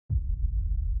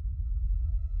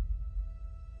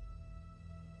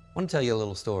want to tell you a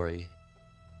little story.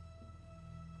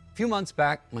 A few months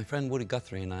back, my friend Woody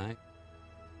Guthrie and I,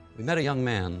 we met a young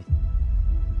man.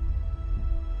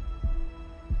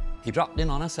 He dropped in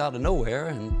on us out of nowhere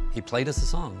and he played us a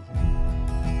song.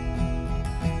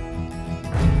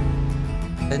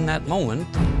 In that moment,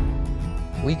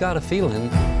 we got a feeling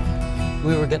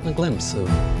we were getting a glimpse of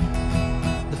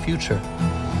the future.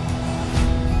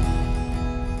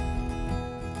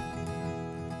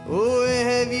 Oh, where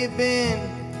have you been,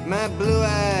 my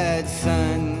blue-eyed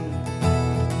son?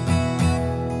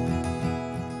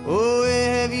 Oh,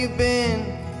 where have you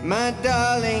been, my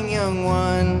darling young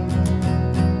one?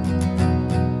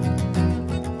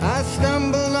 I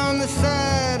stumbled on the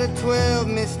side of 12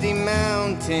 misty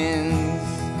mountains.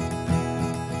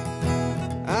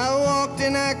 I walked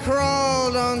and I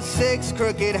crawled on 6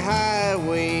 crooked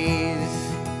highways.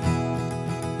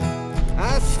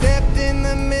 I stepped in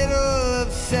the middle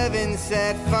of 7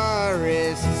 sad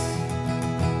forests.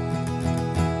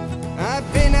 I've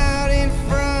been out in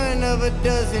front of a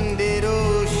dozen dead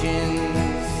oceans.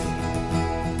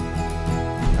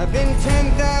 I've been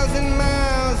 10,000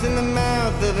 miles in the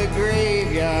mouth of a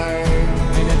graveyard.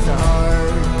 And it's a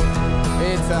hard, oh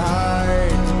it's a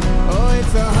hard,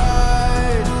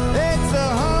 it's a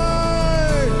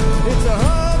hard, it's a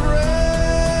hard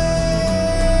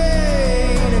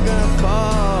rain gonna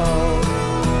fall.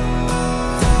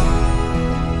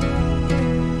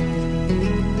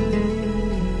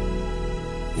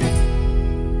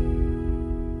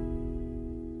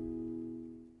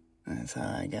 That's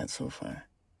how I got so far.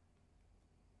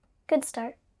 Good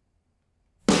start.